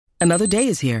Another day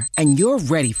is here, and you're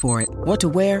ready for it. What to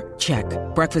wear? Check.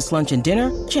 Breakfast, lunch, and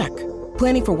dinner? Check.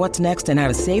 Planning for what's next and how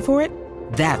to save for it?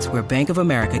 That's where Bank of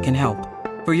America can help.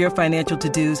 For your financial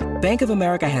to-dos, Bank of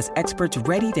America has experts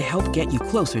ready to help get you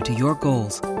closer to your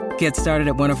goals. Get started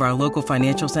at one of our local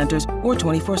financial centers or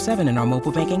 24/7 in our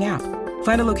mobile banking app.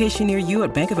 Find a location near you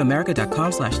at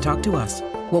bankofamerica.com/talktous.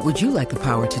 What would you like the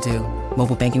power to do?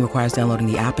 Mobile banking requires downloading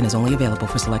the app and is only available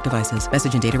for select devices.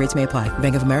 Message and data rates may apply.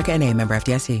 Bank of America N.A., member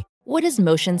FDIC. What does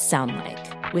motion sound like?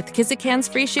 With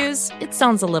Kizikans free shoes, it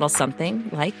sounds a little something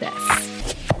like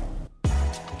this.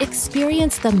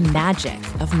 Experience the magic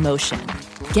of motion.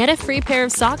 Get a free pair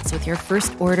of socks with your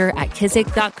first order at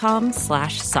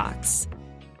kizik.com/socks.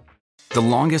 The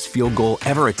longest field goal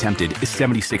ever attempted is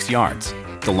 76 yards.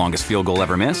 The longest field goal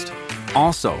ever missed?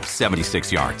 Also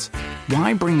 76 yards.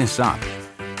 Why bring this up?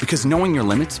 Because knowing your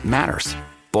limits matters,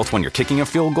 both when you're kicking a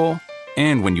field goal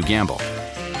and when you gamble.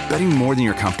 Betting more than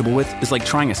you're comfortable with is like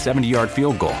trying a 70-yard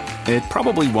field goal. It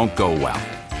probably won't go well.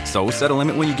 So set a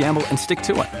limit when you gamble and stick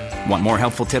to it. Want more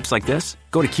helpful tips like this?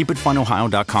 Go to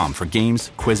keepitfunohio.com for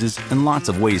games, quizzes, and lots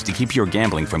of ways to keep your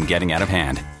gambling from getting out of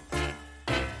hand.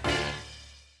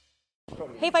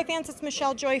 Hey Fight fans, it's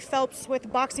Michelle Joy Phelps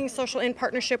with Boxing Social in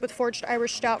partnership with Forged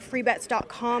Irish Stout,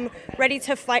 freebets.com, ready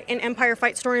to fight an Empire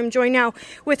Fight Story. I'm joined now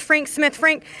with Frank Smith.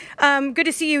 Frank, good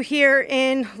to see you here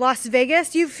in Las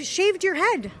Vegas. You've shaved your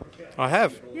head. I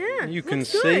have. Yeah, you can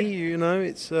looks good. see. You know,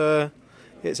 it's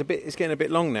getting a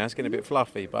bit long now. It's getting a bit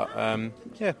fluffy, but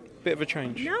yeah, bit of a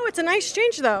change. No, it's a nice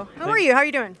change though. How are you? How are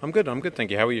you doing? I'm good.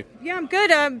 Thank you. How are you? Yeah, I'm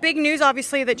good. Big news,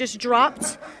 obviously, that just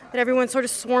dropped, that everyone's sort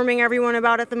of swarming everyone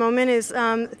about at the moment, is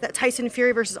that Tyson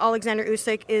Fury versus Oleksandr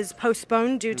Usyk is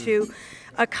postponed due to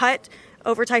a cut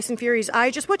over Tyson Fury's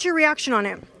eye. Just what's your reaction on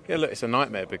it? Yeah, look, it's a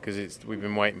nightmare because we've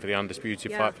been waiting for the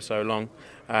undisputed fight for so long,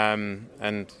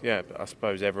 and yeah, I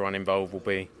suppose everyone involved will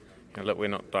be. Look, we're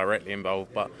not directly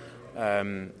involved, but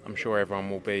I'm sure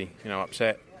everyone will be,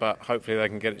 upset. But hopefully they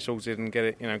can get it sorted and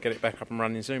get it back up and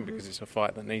running soon, because it's a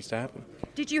fight that needs to happen.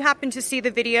 Did you happen to see the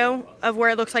video of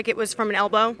where it looks like it was from an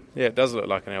elbow? Yeah, it does look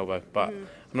like an elbow, but I'm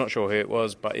not sure who it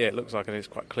was. But yeah, it looks like it's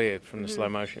quite clear from the slow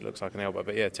motion. It looks like an elbow.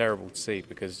 But yeah, terrible to see,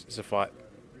 because it's a fight.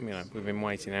 We've been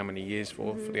waiting how many years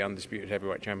for the undisputed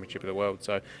heavyweight championship of the world.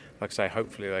 So, like I say,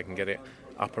 hopefully they can get it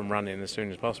up and running as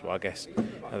soon as possible. I guess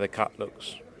the cut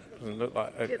doesn't look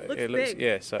like it looks big.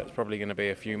 Yeah, so it's probably going to be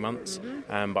a few months,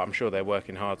 but I'm sure they're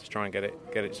working hard to try and get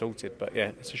it sorted. But yeah,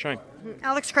 it's a shame.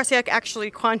 Alex Krasiak actually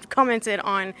commented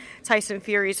on Tyson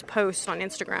Fury's post on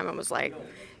Instagram and was like,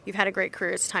 "You've had a great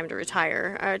career. It's time to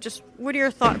retire." Just what are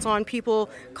your thoughts on people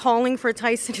calling for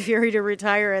Tyson Fury to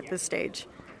retire at this stage?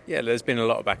 Yeah, there's been a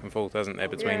lot of back and forth, hasn't there,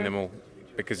 between them all,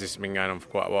 because this has been going on for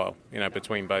quite a while,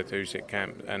 between both Usyk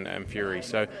camp and Fury.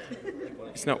 So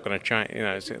it's not going to change,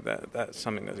 that's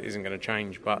something that isn't going to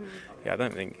change. But yeah, I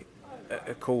don't think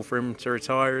a call for him to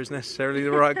retire is necessarily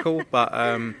the right call. But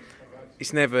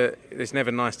it's never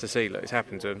nice to see. Like,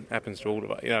 happens to all of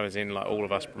us, as in like all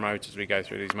of us promoters, we go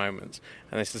through these moments,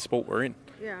 and it's the sport we're in.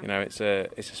 Yeah. It's a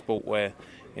sport where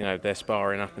they're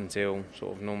sparring up until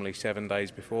sort of normally 7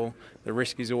 days before. The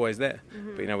risk is always there.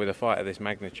 But with a fight of this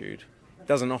magnitude, it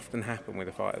doesn't often happen with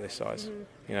a fight of this size.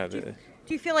 Do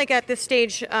you feel like at this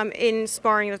stage in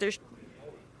sparring that there's,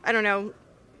 I don't know,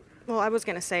 well, I was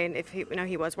going to say if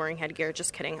he was wearing headgear.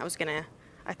 Just kidding.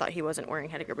 I thought he wasn't wearing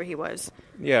headgear, but he was.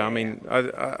 Yeah, I mean,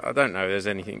 I don't know. There's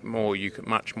anything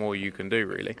much more you can do,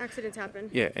 really. Accidents happen.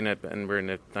 Yeah, and we're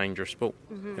in a dangerous sport.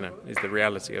 Is the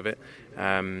reality of it.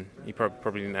 You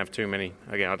probably didn't have too many.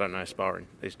 Again, I don't know sparring.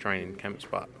 There's training camps,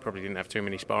 but probably didn't have too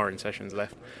many sparring sessions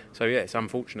left. So yeah, it's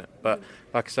unfortunate. But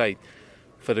like I say,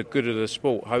 for the good of the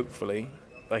sport, hopefully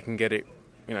they can get it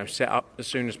set up as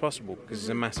soon as possible, because it's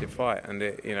a massive fight, and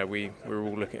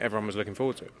everyone was looking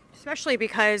forward to it. Especially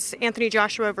because Anthony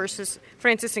Joshua versus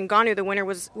Francis Ngannou, the winner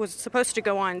was supposed to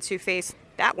go on to face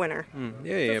that winner. So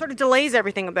it sort of delays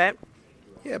everything a bit.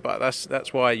 Yeah, but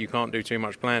that's why you can't do too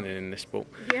much planning in this sport.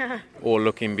 Yeah. Or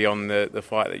looking beyond the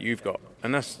fight that you've got,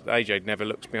 and AJ never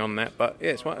looks beyond that. But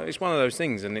yeah, it's one of those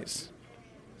things, and it's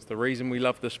the reason we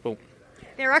love the sport.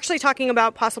 They're actually talking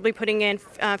about possibly putting in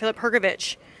Filip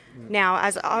Hrgović now,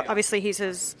 as obviously he's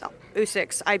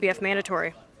Usyk's IBF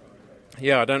mandatory.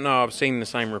 Yeah, I don't know. I've seen the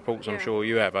same reports. I'm sure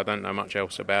you have. I don't know much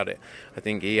else about it. I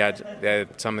think he had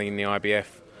something in the IBF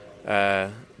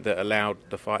that allowed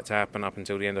the fight to happen up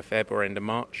until the end of Feb or end of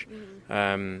March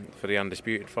for the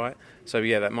undisputed fight. So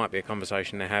yeah, that might be a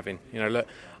conversation they're having. Look,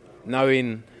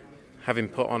 having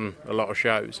put on a lot of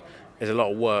shows, there's a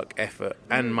lot of work, effort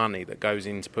and money that goes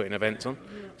into putting events on.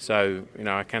 So,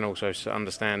 I can also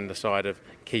understand the side of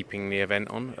keeping the event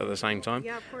on at the same time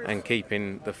and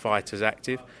keeping the fighters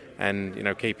active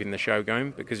and, keeping the show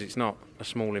going, because it's not a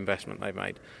small investment they've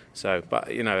made. So, but,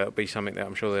 it'll be something that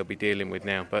I'm sure they'll be dealing with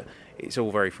now. But it's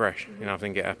all very fresh. I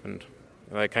think it happened.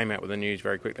 They came out with the news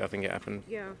very quickly. I think it happened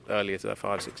earlier to that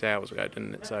 5-6 hours ago,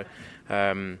 didn't it? So,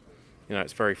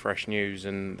 it's very fresh news,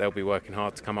 and they'll be working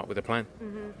hard to come up with a plan.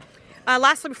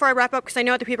 Lastly, before I wrap up, because I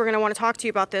know other people are going to want to talk to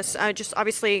you about this, just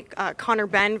obviously Conor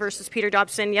Benn versus Peter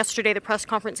Dobson. Yesterday, the press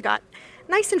conference got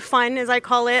nice and fun, as I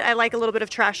call it. I like a little bit of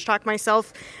trash talk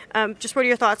myself. Just what are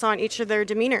your thoughts on each of their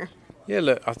demeanor? Yeah,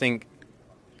 look, I think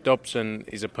Dobson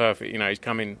is a perfect, he's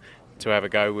coming to have a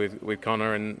go with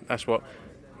Conor, and that's what,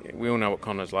 we all know what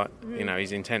Conor's like.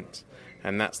 He's intense.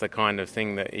 And that's the kind of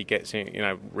thing that he gets,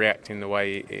 reacting the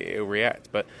way he'll react.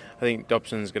 But I think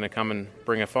Dobson's going to come and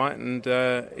bring a fight, and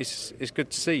it's good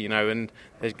to see, and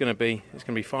it's going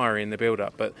to be fiery in the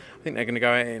build-up. But I think they're going to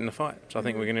go at it in the fight. So I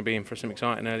think we're going to be in for some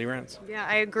exciting early rounds. Yeah,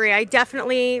 I agree. I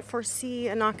definitely foresee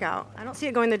a knockout. I don't see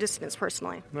it going the distance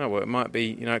personally. No, well, it might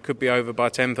be, it could be over by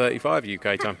 10:35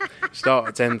 UK time. Start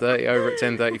at 10:30, over at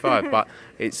 10:35. But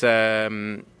it's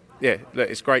look,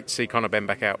 it's great to see Conor Benn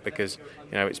back out, because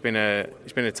it's been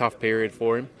a tough period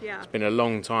for him. It's been a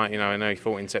long time. I know he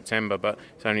fought in September, but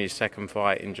it's only his second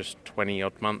fight in just 20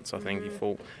 odd months. I think he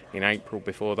fought in April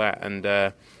before that, and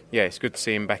it's good to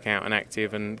see him back out and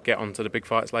active and get on to the big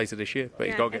fights later this year. But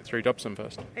he's got to get through Dobson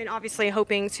first. And obviously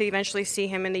hoping to eventually see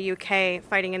him in the UK,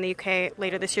 fighting in the UK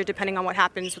later this year, depending on what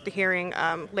happens with the hearing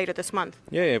later this month.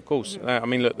 Yeah, of course.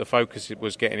 Look, the focus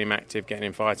was getting him active, getting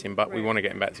him fighting, but we want to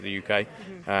get him back to the UK.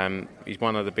 He's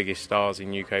one of the biggest stars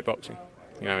in UK boxing.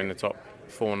 In the top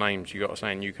 4 names, you've got to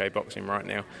say, in UK boxing right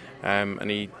now.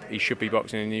 And he should be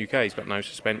boxing in the UK. He's got no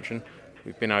suspension.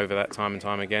 We've been over that time and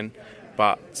time again.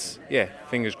 But,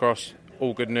 fingers crossed,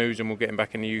 all good news, and we'll get him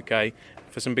back in the UK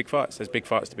for some big fights. There's big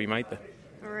fights to be made there.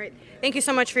 All right. Thank you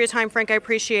so much for your time, Frank. I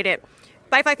appreciate it.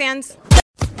 Bye, Fight fans.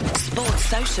 Sports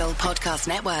Social Podcast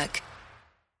Network.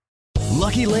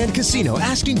 Lucky Land Casino,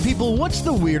 asking people, what's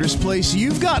the weirdest place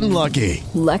you've gotten lucky?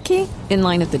 Lucky? In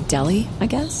line at the deli, I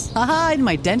guess? Aha, in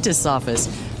my dentist's office.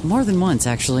 More than once,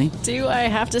 actually. Do I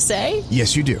have to say?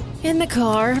 Yes, you do. In the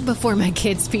car before my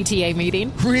kids' PTA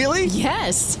meeting. Really?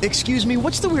 Yes. Excuse me,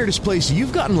 what's the weirdest place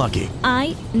you've gotten lucky?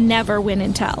 I never win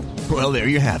and tell. Well, there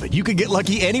you have it. You can get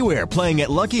lucky anywhere, playing at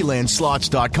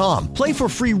LuckyLandSlots.com. Play for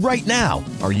free right now.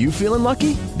 Are you feeling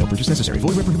lucky? No purchase necessary. Void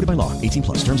where prohibited by law.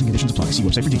 18+. Terms and conditions apply. See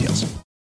website for details.